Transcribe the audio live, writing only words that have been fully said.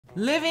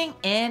living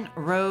in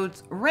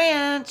Rhodes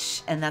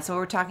Ranch, and that's what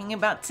we're talking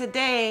about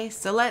today.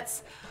 So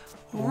let's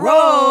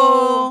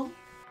roll.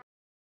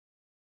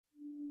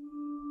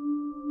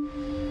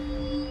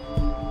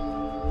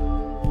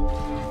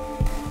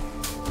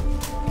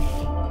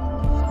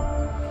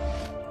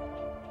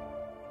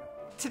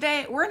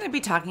 Today, we're going to be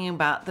talking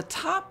about the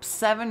top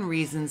 7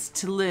 reasons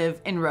to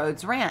live in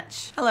Rhodes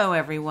Ranch. Hello,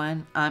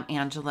 everyone. I'm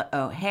Angela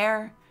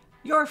O'Hare,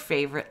 your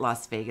favorite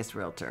Las Vegas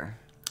realtor.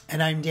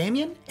 And I'm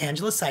Damien,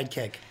 Angela's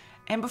sidekick.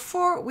 And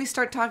before we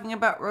start talking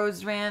about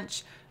Rhodes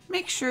Ranch,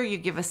 make sure you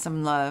give us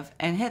some love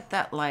and hit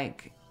that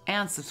like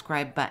and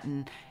subscribe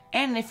button.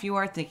 And if you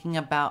are thinking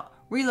about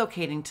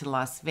relocating to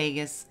Las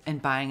Vegas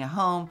and buying a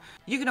home,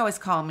 you can always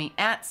call me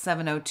at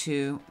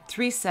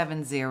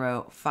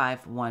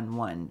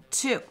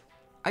 702-370-5112.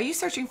 Are you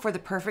searching for the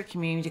perfect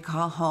community to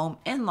call home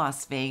in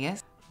Las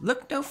Vegas?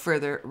 Look no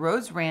further.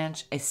 Rhodes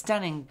Ranch, a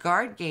stunning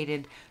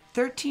guard-gated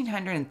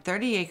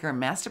 1,330-acre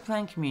master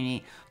plan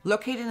community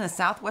located in the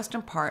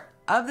southwestern part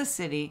of the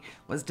city,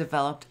 was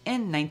developed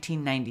in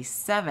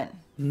 1997.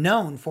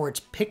 Known for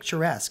its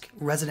picturesque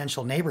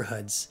residential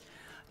neighborhoods,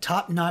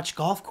 top-notch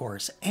golf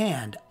course,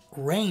 and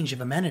range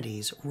of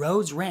amenities,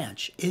 Rhodes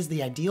Ranch is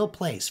the ideal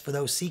place for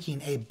those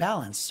seeking a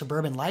balanced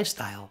suburban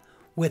lifestyle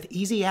with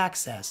easy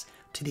access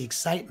to the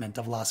excitement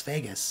of Las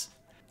Vegas.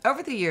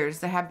 Over the years,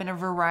 there have been a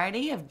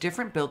variety of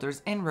different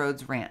builders in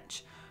Rhodes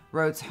Ranch.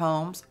 Rhodes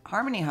Homes,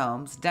 Harmony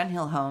Homes,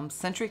 Dunhill Homes,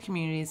 Century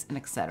Communities, and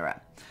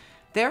etc.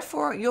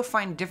 Therefore, you'll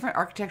find different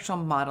architectural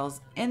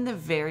models in the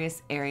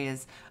various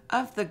areas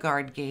of the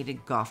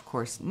guard-gated golf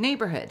course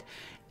neighborhood.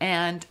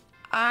 And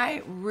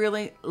I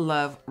really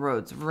love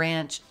Rhodes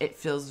Ranch. It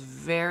feels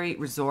very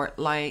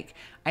resort-like.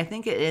 I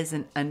think it is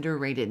an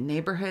underrated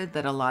neighborhood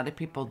that a lot of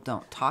people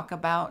don't talk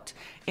about.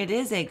 It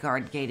is a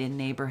guard-gated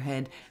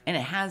neighborhood, and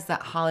it has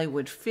that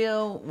Hollywood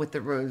feel with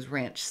the Rhodes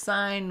Ranch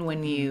sign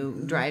when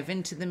you drive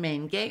into the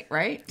main gate,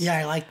 right? Yeah,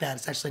 I like that.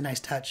 It's actually a nice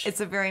touch.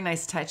 It's a very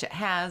nice touch it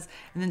has.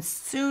 And then as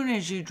soon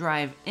as you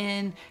drive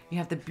in, you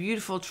have the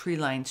beautiful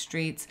tree-lined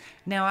streets.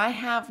 Now, I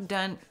have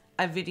done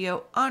a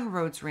video on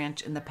Rhodes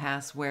Ranch in the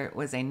past where it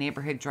was a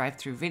neighborhood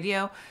drive-through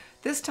video.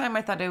 This time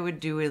I thought I would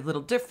do a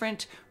little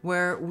different,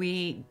 where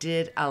we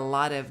did a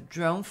lot of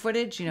drone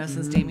footage. You know,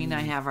 since Damien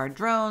and I have our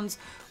drones,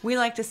 we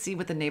like to see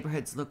what the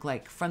neighborhoods look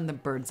like from the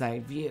bird's eye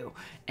view.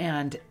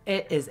 And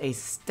it is a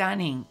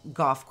stunning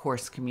golf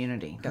course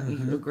community. Don't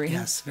you agree?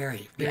 Yes,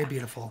 very, very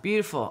beautiful.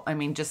 Beautiful. I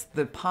mean, just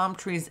the palm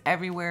trees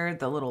everywhere,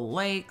 the little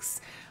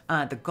lakes,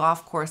 the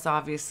golf course,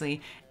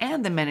 obviously,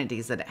 and the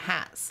amenities that it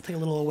has. It's like a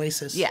little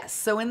oasis. Yes.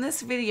 So in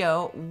this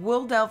video,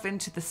 we'll delve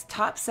into the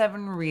top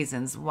 7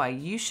 reasons why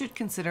you should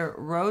consider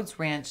Rhodes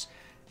Ranch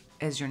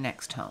as your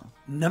next home.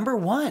 Number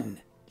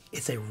 1,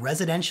 it's a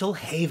residential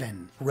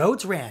haven.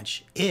 Rhodes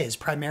Ranch is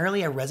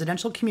primarily a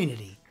residential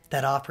community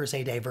that offers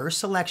a diverse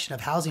selection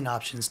of housing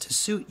options to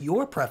suit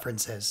your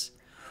preferences.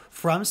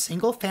 From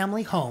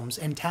single-family homes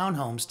and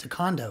townhomes to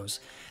condos,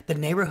 the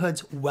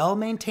neighborhood's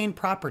well-maintained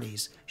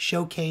properties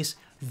showcase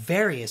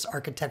various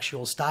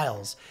architectural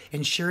styles,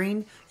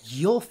 ensuring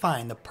you'll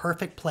find the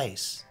perfect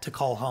place to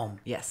call home.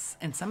 Yes,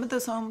 and some of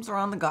those homes are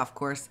on the golf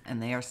course,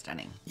 and they are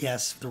stunning.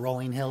 Yes, the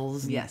rolling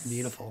hills. Yes.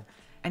 Beautiful.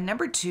 And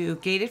number 2,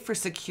 gated for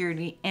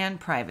security and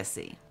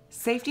privacy.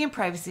 Safety and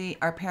privacy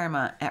are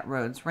paramount at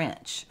Rhodes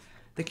Ranch.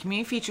 The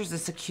community features a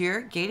secure,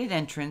 gated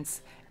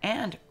entrance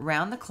and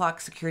round-the-clock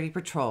security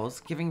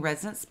patrols, giving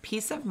residents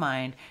peace of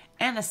mind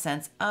and a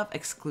sense of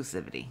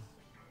exclusivity.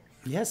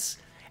 Yes.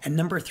 And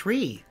number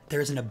 3,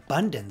 there's an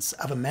abundance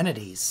of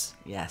amenities.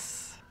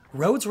 Yes.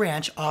 Rhodes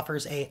Ranch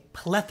offers a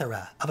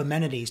plethora of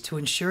amenities to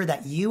ensure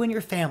that you and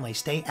your family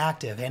stay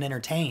active and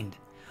entertained.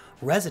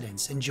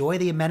 Residents enjoy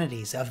the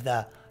amenities of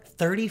the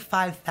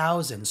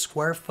 35,000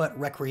 square foot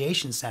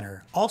recreation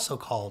center, also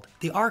called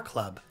the R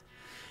Club.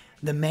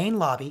 The main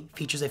lobby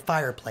features a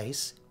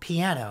fireplace,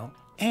 piano,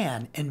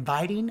 and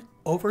inviting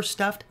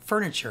overstuffed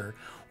furniture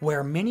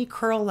where many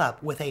curl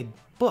up with a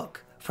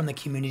book from the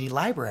community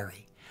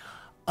library.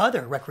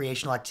 Other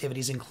recreational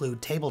activities include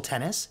table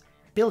tennis,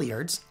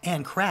 billiards,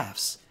 and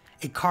crafts.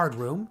 A card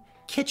room,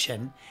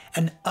 kitchen,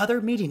 and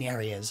other meeting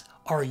areas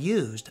are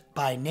used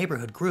by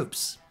neighborhood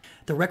groups.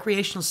 The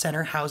recreational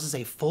center houses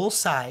a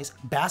full-size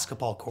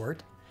basketball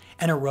court,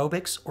 an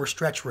aerobics or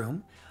stretch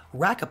room,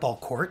 racquetball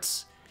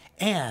courts,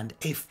 and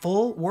a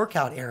full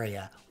workout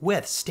area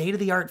with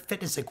state-of-the-art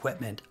fitness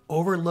equipment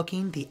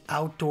overlooking the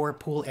outdoor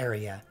pool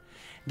area.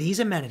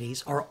 These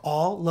amenities are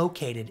all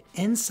located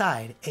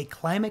inside a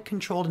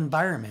climate-controlled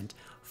environment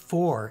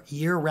for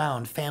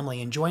year-round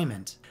family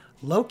enjoyment.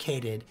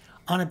 Located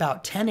on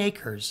about 10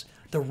 acres,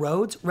 the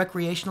Rhodes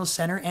Recreational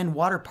Center and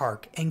Water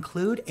Park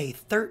include a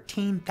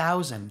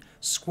 13,000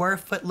 square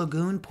foot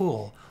lagoon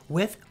pool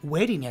with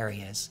waiting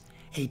areas,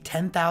 a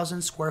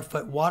 10,000 square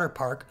foot water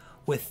park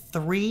with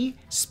 3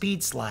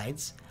 speed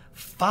slides,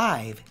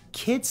 5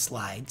 kid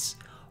slides,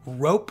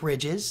 rope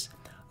bridges,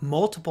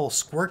 multiple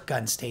squirt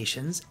gun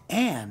stations,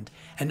 and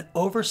an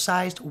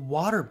oversized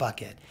water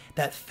bucket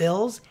that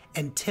fills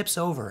and tips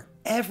over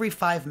every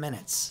 5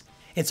 minutes.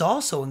 It's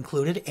also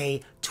included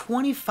a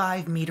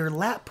 25-meter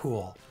lap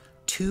pool,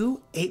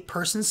 2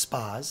 8-person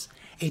spas,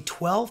 a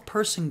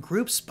 12-person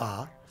group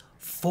spa,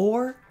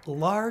 4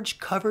 large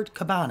covered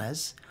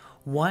cabanas,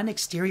 1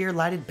 exterior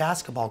lighted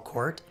basketball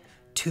court,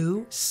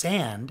 2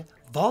 sand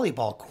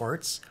volleyball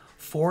courts,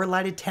 4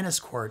 lighted tennis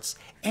courts,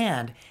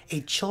 and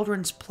a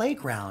children's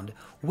playground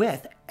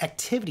with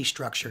activity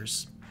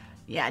structures.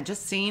 Yeah,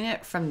 just seeing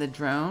it from the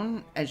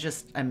drone is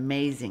just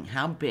amazing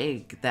how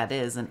big that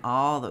is, and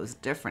all those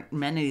different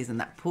amenities in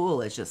that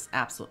pool is just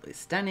absolutely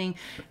stunning.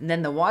 And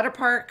then the water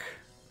park.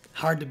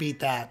 Hard to beat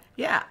that.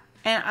 Yeah.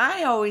 And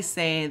I always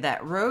say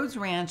that Rhodes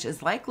Ranch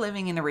is like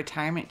living in a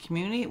retirement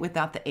community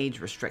without the age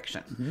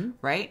restriction,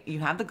 right? You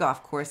have the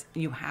golf course,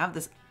 you have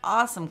this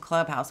awesome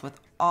clubhouse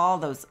with all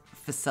those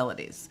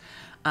facilities.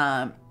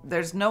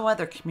 There's no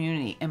other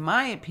community, in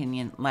my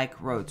opinion, like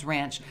Rhodes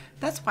Ranch.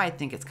 That's why I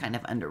think it's kind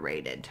of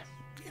underrated.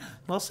 Yeah,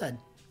 well said.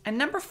 And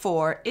number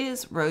 4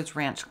 is Rhodes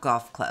Ranch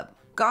Golf Club.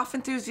 Golf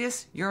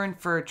enthusiasts, you're in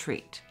for a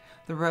treat.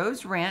 The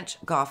Rhodes Ranch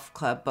Golf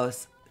Club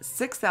boasts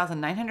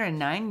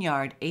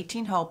 6,909-yard,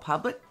 18-hole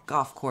public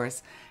golf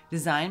course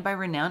designed by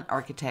renowned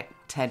architect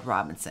Ted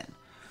Robinson.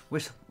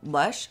 With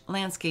lush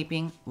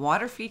landscaping,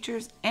 water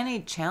features, and a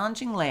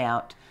challenging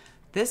layout,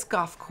 this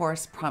golf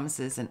course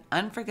promises an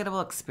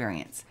unforgettable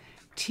experience.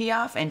 Tee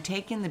off and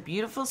take in the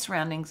beautiful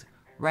surroundings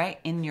right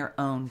in your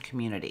own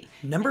community.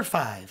 Number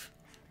 5,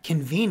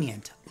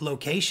 convenient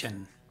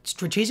location.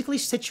 Strategically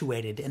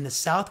situated in the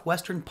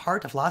southwestern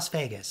part of Las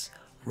Vegas,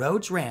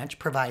 Rhodes Ranch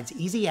provides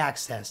easy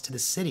access to the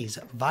city's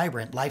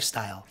vibrant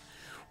lifestyle.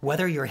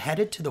 Whether you're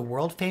headed to the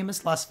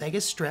world-famous Las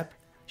Vegas Strip,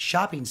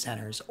 shopping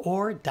centers,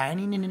 or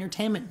dining and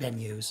entertainment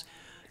venues,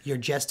 you're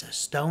just a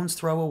stone's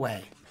throw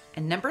away.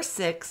 And number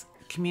 6,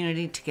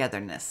 community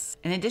togetherness.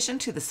 In addition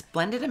to the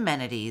splendid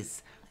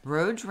amenities,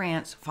 Rhodes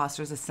Ranch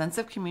fosters a sense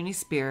of community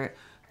spirit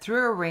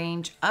through a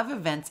range of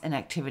events and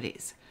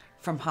activities.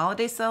 From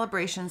holiday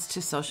celebrations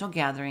to social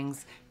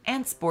gatherings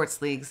and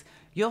sports leagues,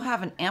 you'll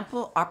have an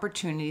ample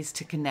opportunities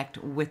to connect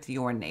with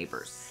your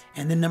neighbors.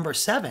 And then number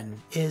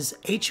 7 is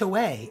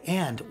HOA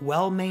and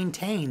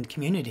well-maintained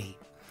community.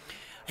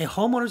 A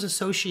homeowners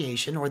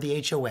association, or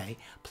the HOA,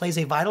 plays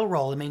a vital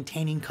role in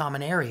maintaining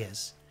common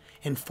areas.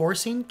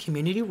 Enforcing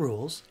community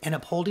rules and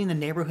upholding the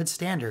neighborhood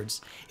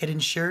standards, it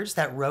ensures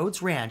that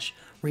Rhodes Ranch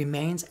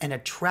remains an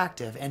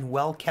attractive and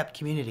well-kept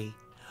community.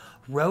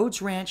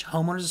 Rhodes Ranch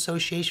Homeowners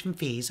Association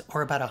fees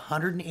are about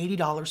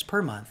 $180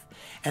 per month,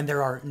 and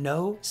there are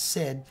no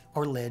SID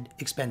or LID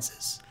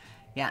expenses.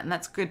 Yeah, and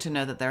that's good to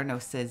know that there are no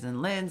SIDs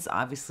and LIDs,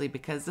 obviously,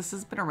 because this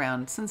has been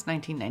around since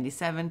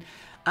 1997.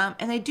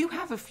 And they do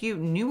have a few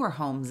newer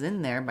homes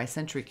in there by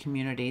Century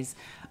Communities.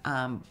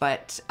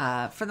 But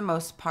for the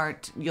most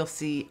part, you'll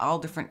see all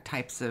different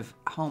types of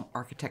home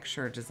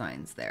architecture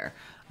designs there,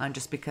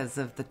 just because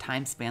of the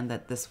time span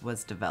that this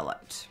was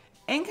developed.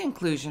 In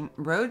conclusion,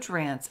 Rhodes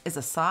Ranch is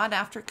a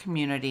sought-after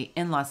community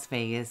in Las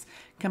Vegas,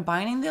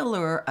 combining the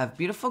allure of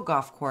beautiful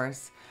golf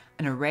course,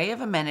 an array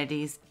of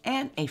amenities,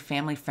 and a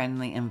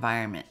family-friendly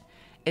environment.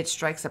 It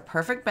strikes a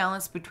perfect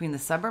balance between the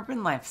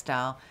suburban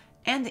lifestyle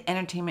and the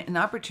entertainment and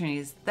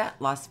opportunities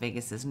that Las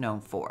Vegas is known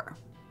for.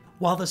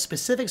 While the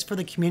specifics for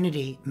the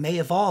community may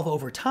evolve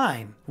over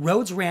time,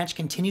 Rhodes Ranch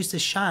continues to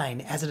shine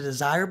as a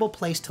desirable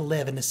place to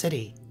live in the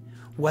city.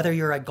 Whether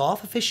you're a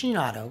golf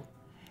aficionado,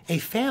 a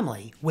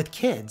family with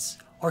kids,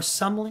 or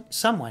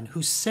someone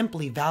who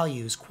simply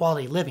values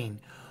quality living,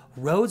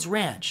 Rhodes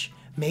Ranch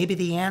may be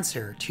the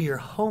answer to your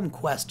home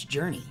quest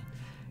journey.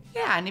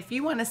 Yeah, and if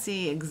you want to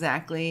see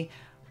exactly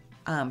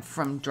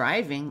from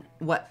driving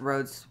what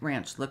Rhodes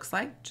Ranch looks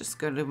like, just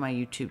go to my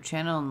YouTube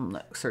channel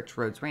and search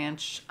Rhodes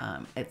Ranch. I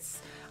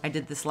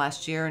did this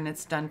last year and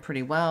it's done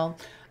pretty well.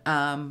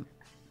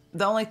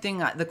 The only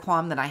thing, the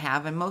qualm that I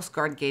have in most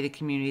guard-gated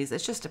communities,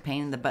 it's just a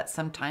pain in the butt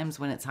sometimes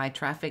when it's high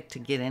traffic to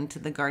get into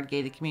the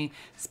guard-gated community,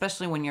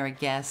 especially when you're a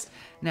guest.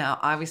 Now,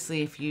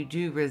 obviously, if you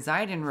do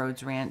reside in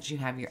Rhodes Ranch, you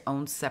have your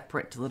own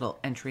separate little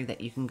entry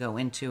that you can go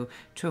into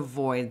to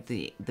avoid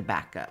the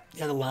backup.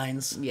 Yeah, the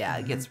lines. Yeah,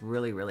 it gets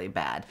really, really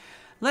bad.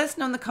 Let us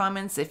know in the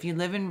comments if you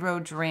live in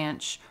Rhodes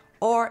Ranch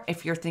or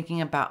if you're thinking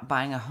about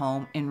buying a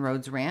home in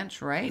Rhodes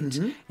Ranch, right?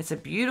 It's a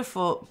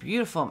beautiful,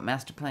 beautiful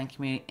master plan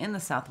community in the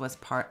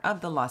southwest part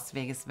of the Las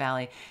Vegas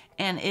Valley.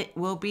 And it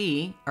will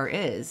be, or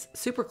is,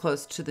 super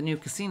close to the new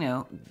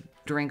casino,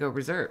 Durango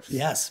Reserves.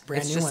 Yes,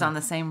 brand new It's just one. on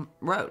the same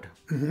road.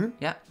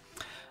 Yep.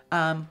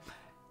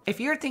 If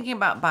you're thinking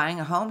about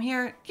buying a home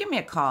here, give me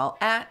a call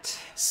at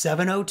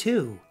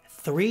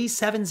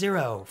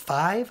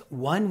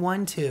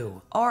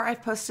 702-370-5112. or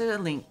I've posted a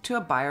link to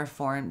a buyer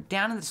forum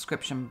down in the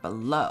description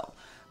below.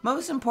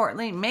 Most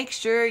importantly, make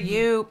sure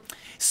you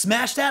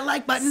Smash that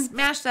like button.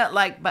 smash that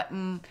like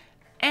button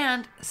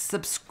and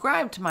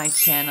subscribe to my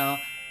channel.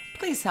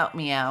 Please help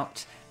me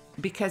out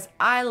because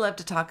I love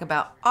to talk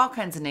about all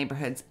kinds of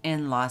neighborhoods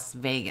in Las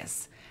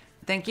Vegas.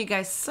 Thank you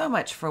guys so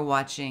much for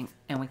watching,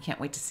 and we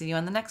can't wait to see you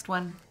on the next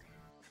one.